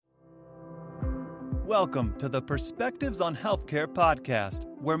Welcome to the Perspectives on Healthcare podcast,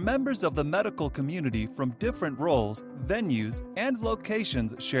 where members of the medical community from different roles, venues, and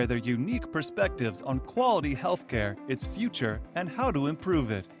locations share their unique perspectives on quality healthcare, its future, and how to improve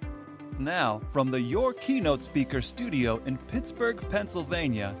it. Now, from the Your Keynote Speaker studio in Pittsburgh,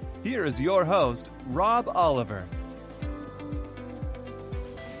 Pennsylvania, here is your host, Rob Oliver.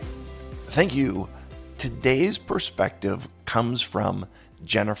 Thank you. Today's perspective comes from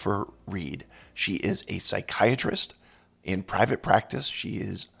Jennifer Reed. She is a psychiatrist in private practice. She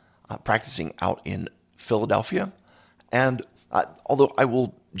is practicing out in Philadelphia. And although I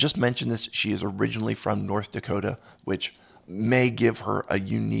will just mention this, she is originally from North Dakota, which may give her a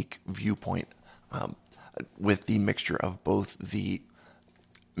unique viewpoint with the mixture of both the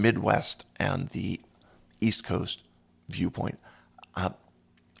Midwest and the East Coast viewpoint.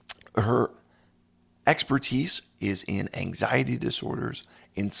 Her expertise is in anxiety disorders,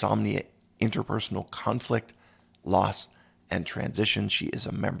 insomnia, interpersonal conflict, loss, and transition. She is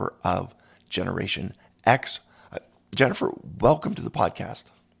a member of Generation X. Jennifer, welcome to the podcast.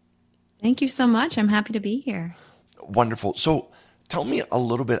 Thank you so much. I'm happy to be here. Wonderful. So tell me a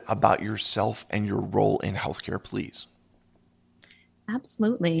little bit about yourself and your role in healthcare, please.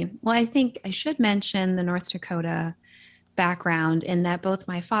 Absolutely. Well, I think I should mention the North Dakota background in that both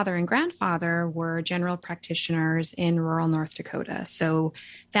my father and grandfather were general practitioners in rural North Dakota. So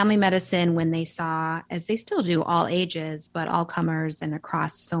family medicine, when they saw, as they still do, all ages, but all comers and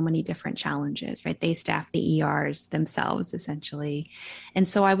across so many different challenges, right? They staff the ERs themselves, essentially. And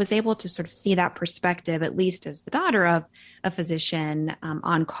so I was able to sort of see that perspective, at least as the daughter of a physician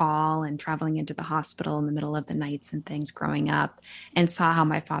on call and traveling into the hospital in the middle of the nights and things growing up, and saw how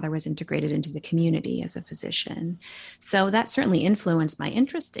my father was integrated into the community as a physician. So that certainly influenced my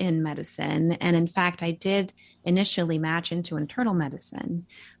interest in medicine. And in fact, I did initially match into internal medicine,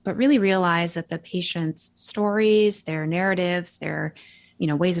 but really realized that the patient's stories, their narratives, their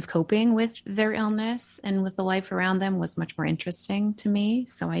ways of coping with their illness and with the life around them was much more interesting to me.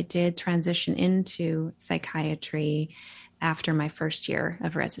 So I did transition into psychiatry after my first year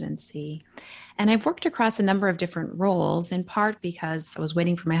of residency. And I've worked across a number of different roles, in part because I was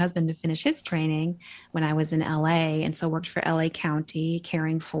waiting for my husband to finish his training when I was in LA. And so worked for LA County,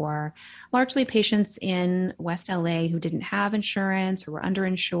 caring for largely patients in West LA who didn't have insurance or were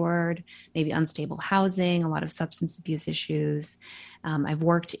underinsured, maybe unstable housing, a lot of substance abuse issues. I've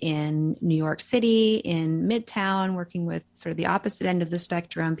worked in New York City, in Midtown, working with sort of the opposite end of the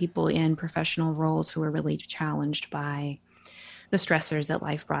spectrum, people in professional roles who are really challenged by the stressors that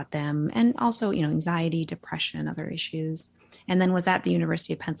life brought them, and also, anxiety, depression, other issues. And then was at the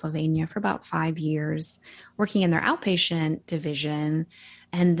University of Pennsylvania for about 5 years, working in their outpatient division,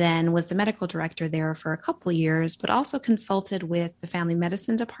 and then was the medical director there for a couple of years, but also consulted with the family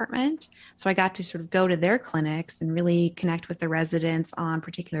medicine department. So I got to sort of go to their clinics and really connect with the residents on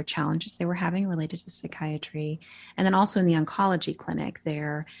particular challenges they were having related to psychiatry. And then also in the oncology clinic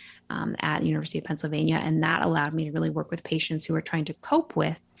there at University of Pennsylvania. And that allowed me to really work with patients who were trying to cope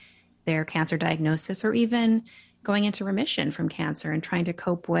with their cancer diagnosis or even going into remission from cancer and trying to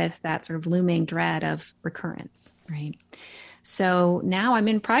cope with that sort of looming dread of recurrence, right? So now I'm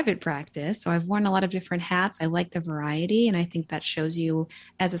in private practice. So I've worn a lot of different hats. I like the variety. And I think that shows you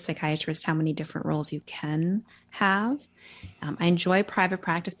as a psychiatrist how many different roles you can have. I enjoy private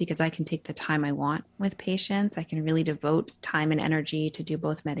practice because I can take the time I want with patients. I can really devote time and energy to do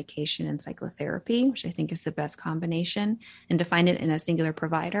both medication and psychotherapy, which I think is the best combination. And to find it in a singular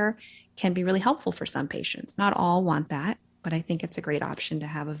provider can be really helpful for some patients. Not all want that, but I think it's a great option to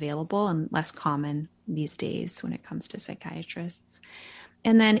have available and less common these days when it comes to psychiatrists.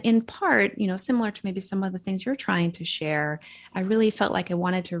 And then in part, similar to maybe some of the things you're trying to share, I really felt like I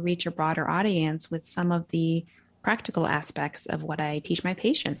wanted to reach a broader audience with some of the practical aspects of what I teach my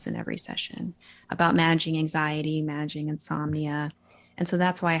patients in every session about managing anxiety, managing insomnia. And so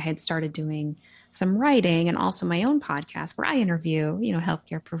that's why I had started doing some writing and also my own podcast where I interview,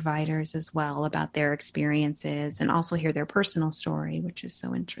 healthcare providers as well about their experiences and also hear their personal story, which is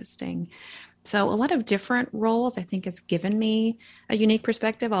so interesting. So a lot of different roles, I think, has given me a unique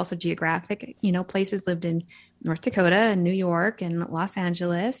perspective, also geographic, places lived in North Dakota and New York and Los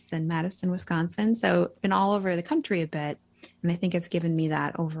Angeles and Madison, Wisconsin. So been all over the country a bit. And I think it's given me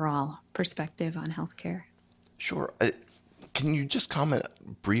that overall perspective on healthcare. Sure. Can you just comment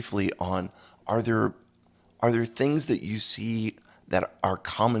briefly on, are there things that you see that are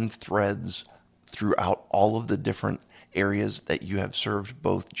common threads throughout all of the different areas that you have served,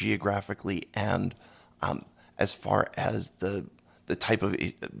 both geographically and as far as the type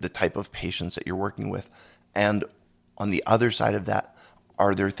of patients that you're working with? And on the other side of that,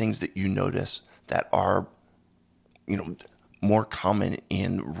 are there things that you notice that are, more common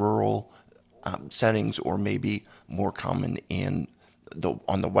in rural settings, or maybe more common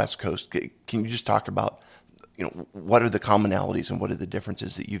on the West Coast? Can you just talk about, what are the commonalities and what are the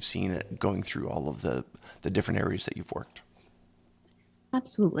differences that you've seen going through all of the different areas that you've worked?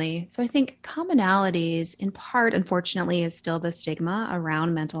 Absolutely. So I think commonalities, in part, unfortunately, is still the stigma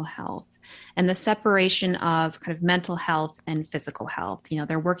around mental health and the separation of kind of mental health and physical health.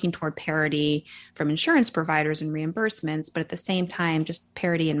 They're working toward parity from insurance providers and reimbursements, but at the same time, just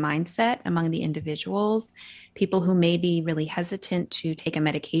parity in mindset among the individuals, people who may be really hesitant to take a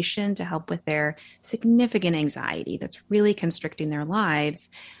medication to help with their significant anxiety that's really constricting their lives,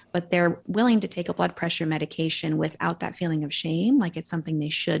 but they're willing to take a blood pressure medication without that feeling of shame, like it's something they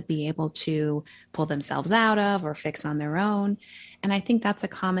should be able to pull themselves out of or fix on their own. And I think that's a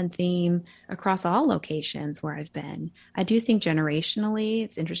common theme across all locations where I've been. I do think generationally,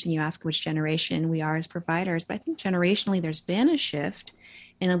 it's interesting you ask which generation we are as providers, but I think generationally there's been a shift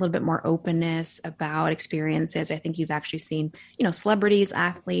in a little bit more openness about experiences. I think you've actually seen, celebrities,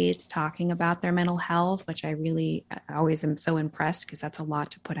 athletes talking about their mental health, which I always am so impressed because that's a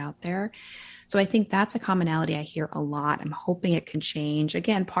lot to put out there. So I think that's a commonality I hear a lot. I'm hoping it can change.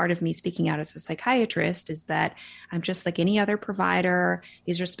 Again, part of me speaking out as a psychiatrist is that I'm just like any other provider.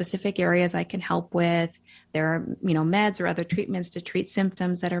 These are specific areas I can help with. There are, meds or other treatments to treat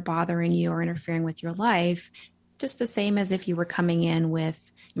symptoms that are bothering you or interfering with your life. Just the same as if you were coming in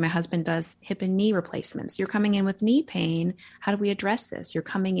with, my husband does hip and knee replacements. You're coming in with knee pain. How do we address this? You're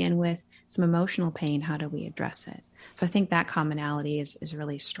coming in with some emotional pain. How do we address it? So I think that commonality is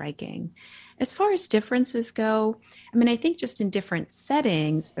really striking. As far as differences go, I think just in different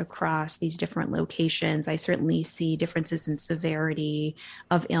settings across these different locations, I certainly see differences in severity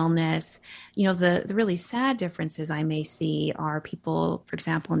of illness. The really sad differences I may see are people, for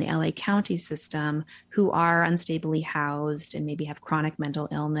example, in the LA County system who are unstably housed and maybe have chronic mental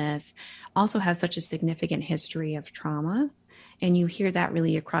illness, also have such a significant history of trauma. And you hear that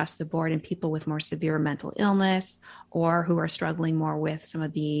really across the board in people with more severe mental illness or who are struggling more with some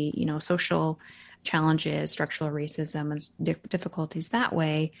of the, social challenges, structural racism and difficulties that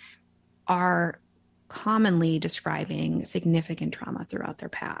way are commonly describing significant trauma throughout their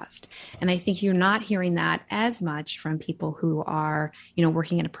past. And I think you're not hearing that as much from people who are,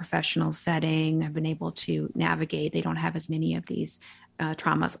 working in a professional setting, have been able to navigate. They don't have as many of these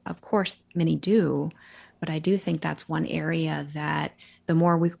traumas. Of course, many do. But I do think that's one area that the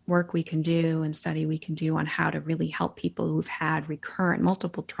more work we can do and study we can do on how to really help people who've had recurrent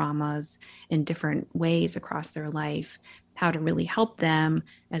multiple traumas in different ways across their life, how to really help them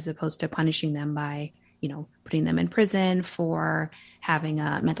as opposed to punishing them by, putting them in prison for having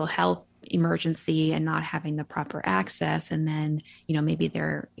a mental health emergency and not having the proper access. And then, maybe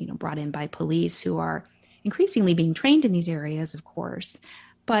they're, brought in by police who are increasingly being trained in these areas, of course.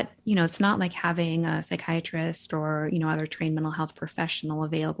 But, it's not like having a psychiatrist or, other trained mental health professional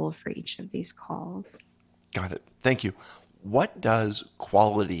available for each of these calls. Got it. Thank you. What does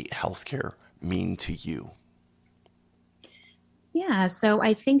quality healthcare mean to you? Yeah, so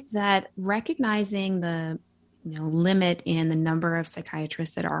I think that recognizing the limit in the number of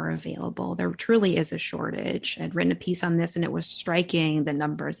psychiatrists that are available. There truly is a shortage. I'd written a piece on this and it was striking the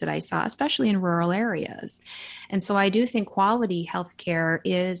numbers that I saw, especially in rural areas. And so I do think quality healthcare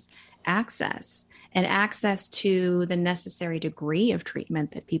is access and access to the necessary degree of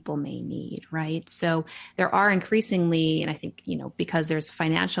treatment that people may need, right? So there are increasingly, and I think, because there's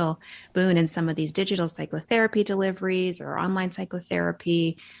financial boon in some of these digital psychotherapy deliveries or online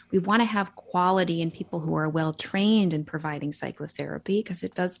psychotherapy, we want to have quality in people who are well trained in providing psychotherapy because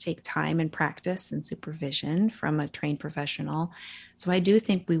it does take time and practice and supervision from a trained professional. So I do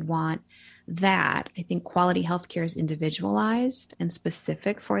think we want that. I think quality healthcare is individualized and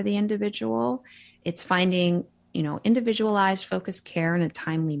specific for the individual. It's finding, individualized focused care in a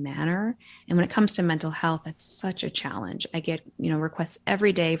timely manner. And when it comes to mental health, that's such a challenge. I get, requests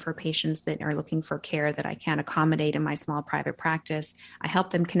every day for patients that are looking for care that I can't accommodate in my small private practice. I help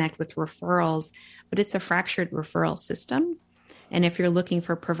them connect with referrals, but it's a fractured referral system. And if you're looking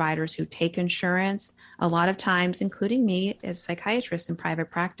for providers who take insurance, a lot of times, including me as psychiatrists in private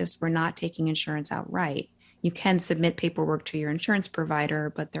practice, we're not taking insurance outright. You can submit paperwork to your insurance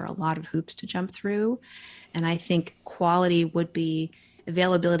provider, but there are a lot of hoops to jump through. And I think quality would be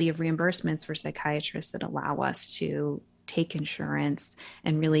availability of reimbursements for psychiatrists that allow us to take insurance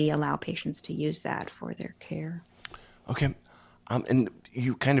and really allow patients to use that for their care. Okay. And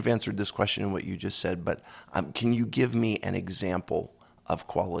you kind of answered this question in what you just said, but can you give me an example of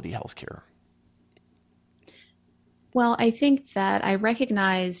quality healthcare? Well, I think that I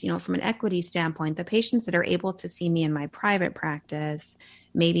recognize, from an equity standpoint, the patients that are able to see me in my private practice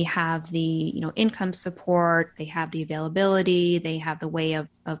maybe have the, income support, they have the availability, they have the way of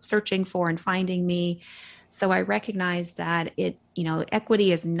searching for and finding me. So I recognize that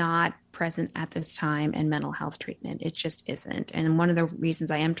equity is not present at this time in mental health treatment. It just isn't. And one of the reasons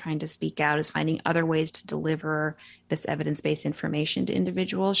I am trying to speak out is finding other ways to deliver this evidence-based information to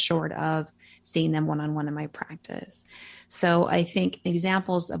individuals short of seeing them one-on-one in my practice. So I think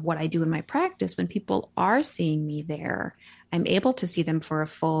examples of what I do in my practice, when people are seeing me there, I'm able to see them for a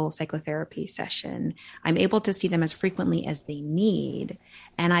full psychotherapy session. I'm able to see them as frequently as they need.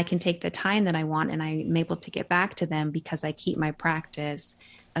 And I can take the time that I want, and I'm able to get back to them because I keep my practice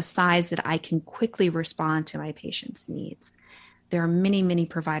a size that I can quickly respond to my patients' needs. There are many, many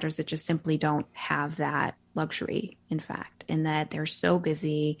providers that just simply don't have that luxury, in fact, in that they're so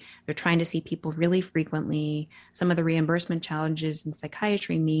busy. They're trying to see people really frequently. Some of the reimbursement challenges in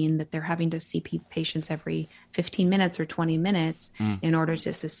psychiatry mean that they're having to see patients every 15 minutes or 20 minutes in order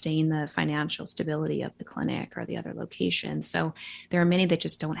to sustain the financial stability of the clinic or the other location. So there are many that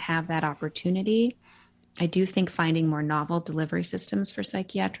just don't have that opportunity. I do think finding more novel delivery systems for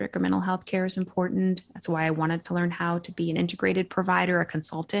psychiatric or mental health care is important. That's why I wanted to learn how to be an integrated provider, a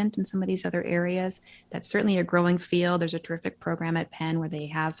consultant in some of these other areas. That's certainly a growing field. There's a terrific program at Penn where they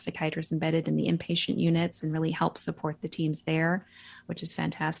have psychiatrists embedded in the inpatient units and really help support the teams there, which is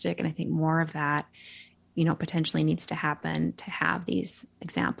fantastic. And I think more of that, potentially needs to happen to have these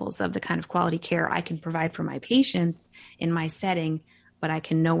examples of the kind of quality care I can provide for my patients in my setting, but I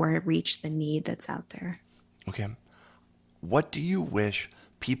can nowhere reach the need that's out there. Okay. What do you wish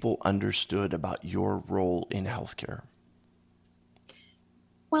people understood about your role in healthcare?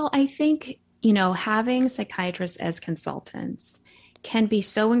 Well, I think, having psychiatrists as consultants can be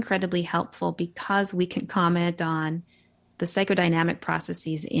so incredibly helpful because we can comment on the psychodynamic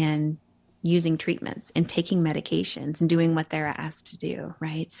processes in using treatments and taking medications and doing what they're asked to do,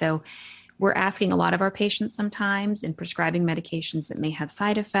 right? So we're asking a lot of our patients sometimes in prescribing medications that may have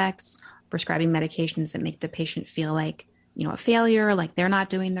side effects, prescribing medications that make the patient feel like, a failure, like they're not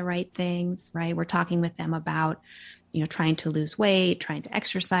doing the right things, right? We're talking with them about, trying to lose weight, trying to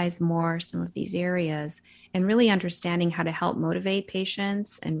exercise more, some of these areas, and really understanding how to help motivate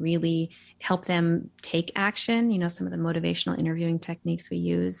patients and really help them take action. Some of the motivational interviewing techniques we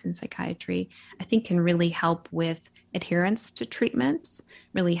use in psychiatry, I think can really help with adherence to treatments,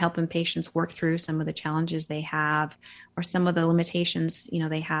 really helping patients work through some of the challenges they have or some of the limitations,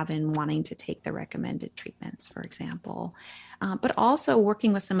 they have in wanting to take the recommended treatments, for example. But also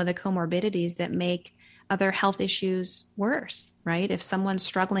working with some of the comorbidities that make other health issues worse, right? If someone's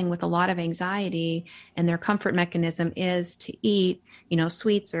struggling with a lot of anxiety and their comfort mechanism is to eat,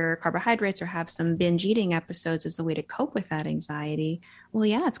 sweets or carbohydrates or have some binge eating episodes as a way to cope with that anxiety, well,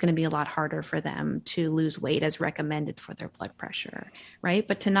 yeah, it's going to be a lot harder for them to lose weight as recommended for their blood pressure, right?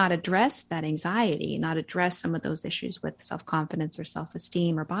 But to not address that anxiety, not address some of those issues with self-confidence or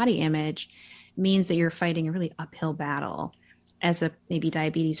self-esteem or body image means that you're fighting a really uphill battle as a maybe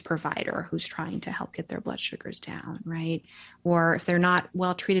diabetes provider who's trying to help get their blood sugars down, right? Or if they're not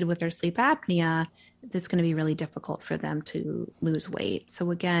well treated with their sleep apnea, it's going to be really difficult for them to lose weight. So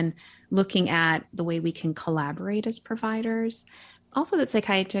again, looking at the way we can collaborate as providers. Also that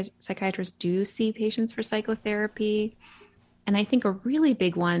psychiatrists do see patients for psychotherapy. And I think a really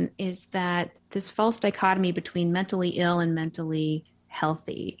big one is that this false dichotomy between mentally ill and mentally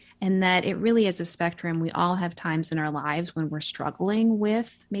healthy, and that it really is a spectrum. We all have times in our lives when we're struggling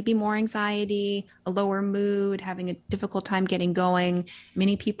with maybe more anxiety, a lower mood, having a difficult time getting going.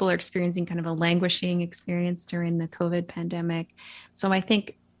 Many people are experiencing kind of a languishing experience during the COVID pandemic. So I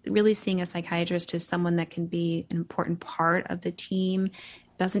think really seeing a psychiatrist as someone that can be an important part of the team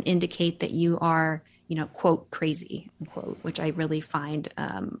doesn't indicate that you are, quote, crazy, unquote, which I really find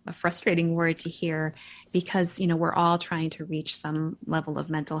a frustrating word to hear because, we're all trying to reach some level of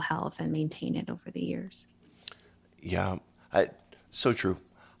mental health and maintain it over the years. Yeah, so true.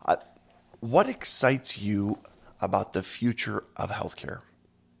 What excites you about the future of healthcare?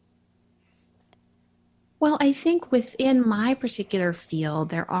 Well, I think within my particular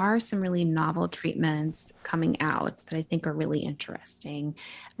field, there are some really novel treatments coming out that I think are really interesting.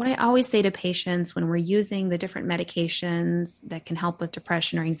 What I always say to patients when we're using the different medications that can help with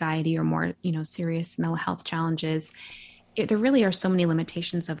depression or anxiety or more, serious mental health challenges, there really are so many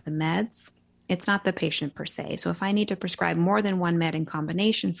limitations of the meds. It's not the patient per se. So if I need to prescribe more than one med in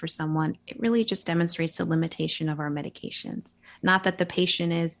combination for someone, it really just demonstrates the limitation of our medications. Not that the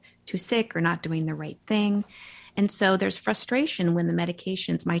patient is too sick or not doing the right thing. And so there's frustration when the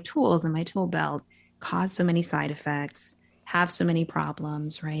medications, my tools in my tool belt, cause so many side effects, have so many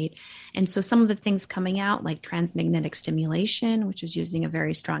problems, right? And so some of the things coming out, like transmagnetic stimulation, which is using a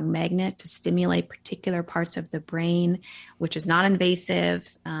very strong magnet to stimulate particular parts of the brain, which is not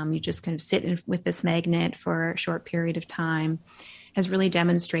invasive. You just kind of sit with this magnet for a short period of time, has really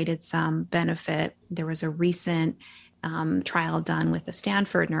demonstrated some benefit. There was a recent trial done with the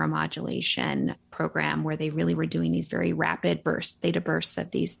Stanford neuromodulation program where they really were doing these very rapid bursts, theta bursts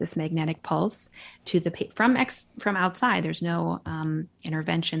of this magnetic pulse to the from outside. There's no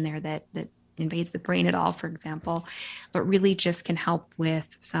intervention there that invades the brain at all, for example, but really just can help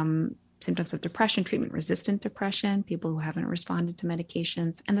with some symptoms of depression, treatment-resistant depression, people who haven't responded to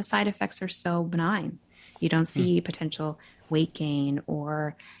medications, and the side effects are so benign. You don't see potential weight gain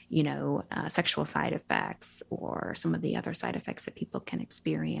or, sexual side effects or some of the other side effects that people can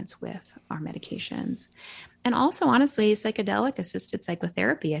experience with our medications. And also, honestly, psychedelic-assisted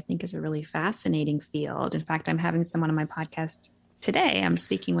psychotherapy, I think, is a really fascinating field. In fact, I'm having someone on my podcast today I'm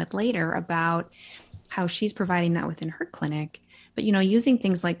speaking with later about how she's providing that within her clinic. But, using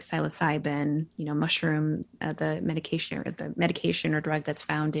things like psilocybin, mushroom, the medication or drug that's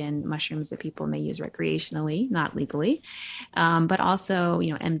found in mushrooms that people may use recreationally, not legally, but also,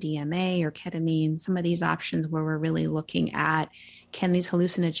 MDMA or ketamine, some of these options where we're really looking at, can these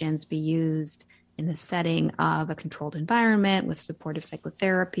hallucinogens be used in the setting of a controlled environment with supportive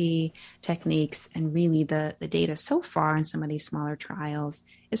psychotherapy techniques? And really the data so far in some of these smaller trials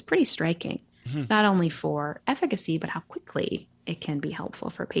is pretty striking, not only for efficacy, but how quickly it can be helpful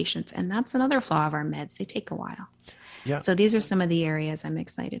for patients. And that's another flaw of our meds. They take a while. Yeah. So these are some of the areas I'm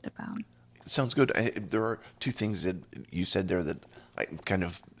excited about. Sounds good. There are two things that you said there that kind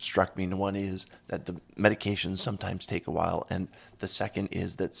of struck me. And one is that the medications sometimes take a while. And the second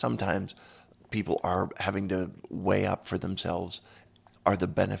is that sometimes people are having to weigh up for themselves, are the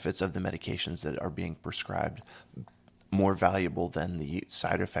benefits of the medications that are being prescribed more valuable than the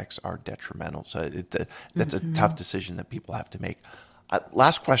side effects are detrimental. So that's a tough decision that people have to make.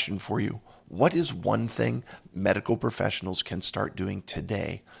 Last question for you. What is one thing medical professionals can start doing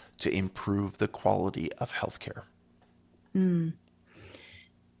today to improve the quality of healthcare?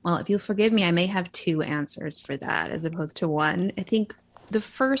 Well, if you'll forgive me, I may have two answers for that as opposed to one. I think the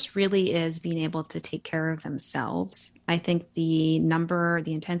first really is being able to take care of themselves. I think the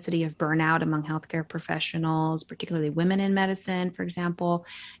intensity of burnout among healthcare professionals, particularly women in medicine, for example,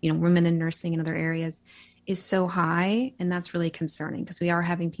 women in nursing and other areas, is so high. And that's really concerning because we are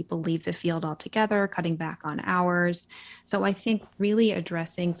having people leave the field altogether, cutting back on hours. So I think really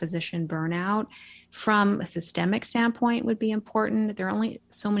addressing physician burnout from a systemic standpoint would be important. There are only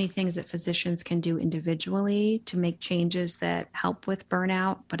so many things that physicians can do individually to make changes that help with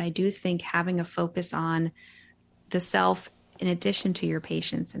burnout. But I do think having a focus on the self in addition to your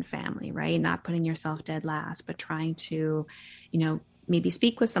patients and family, right? Not putting yourself dead last, but trying to, maybe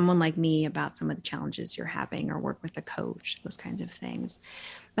speak with someone like me about some of the challenges you're having or work with a coach, those kinds of things.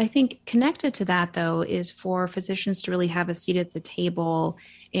 I think connected to that, though, is for physicians to really have a seat at the table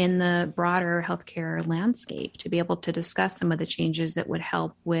in the broader healthcare landscape to be able to discuss some of the changes that would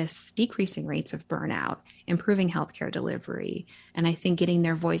help with decreasing rates of burnout, improving healthcare delivery. And I think getting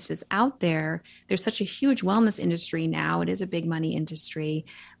their voices out there, there's such a huge wellness industry now. It is a big money industry,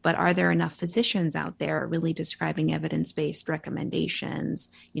 but are there enough physicians out there really describing evidence-based recommendations,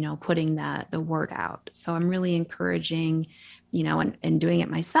 putting the word out? So I'm really encouraging and doing it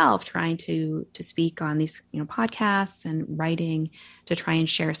myself, trying to speak on these, podcasts and writing to try and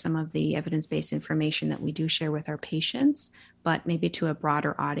share some of the evidence-based information that we do share with our patients, but maybe to a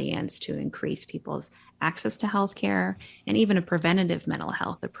broader audience to increase people's access to healthcare and even a preventative mental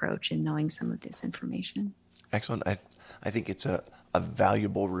health approach in knowing some of this information. Excellent. I think it's a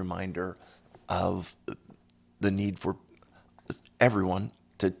valuable reminder of the need for everyone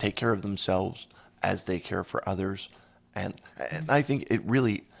to take care of themselves as they care for others. And I think it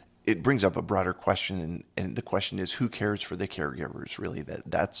brings up a broader question, and the question is, who cares for the caregivers? Really,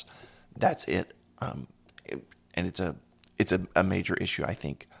 that's it. And it's a major issue, I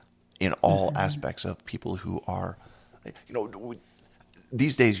think, in all aspects of people who are,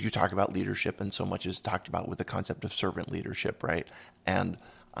 these days you talk about leadership, and so much is talked about with the concept of servant leadership, right? And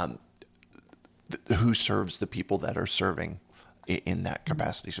who serves the people that are serving in that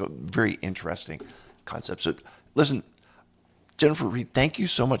capacity. So very interesting concept. So listen, Jennifer Reed, thank you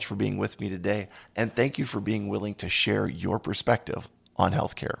so much for being with me today, and thank you for being willing to share your perspective on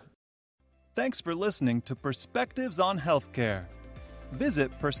healthcare. Thanks for listening to Perspectives on Healthcare.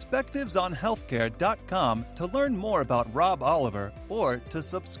 Visit perspectivesonhealthcare.com to learn more about Rob Oliver or to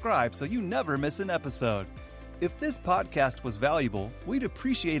subscribe so you never miss an episode. If this podcast was valuable, we'd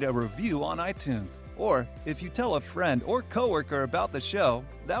appreciate a review on iTunes. Or if you tell a friend or coworker about the show,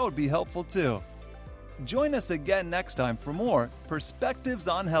 that would be helpful too. Join us again next time for more Perspectives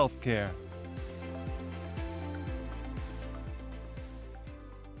on Healthcare.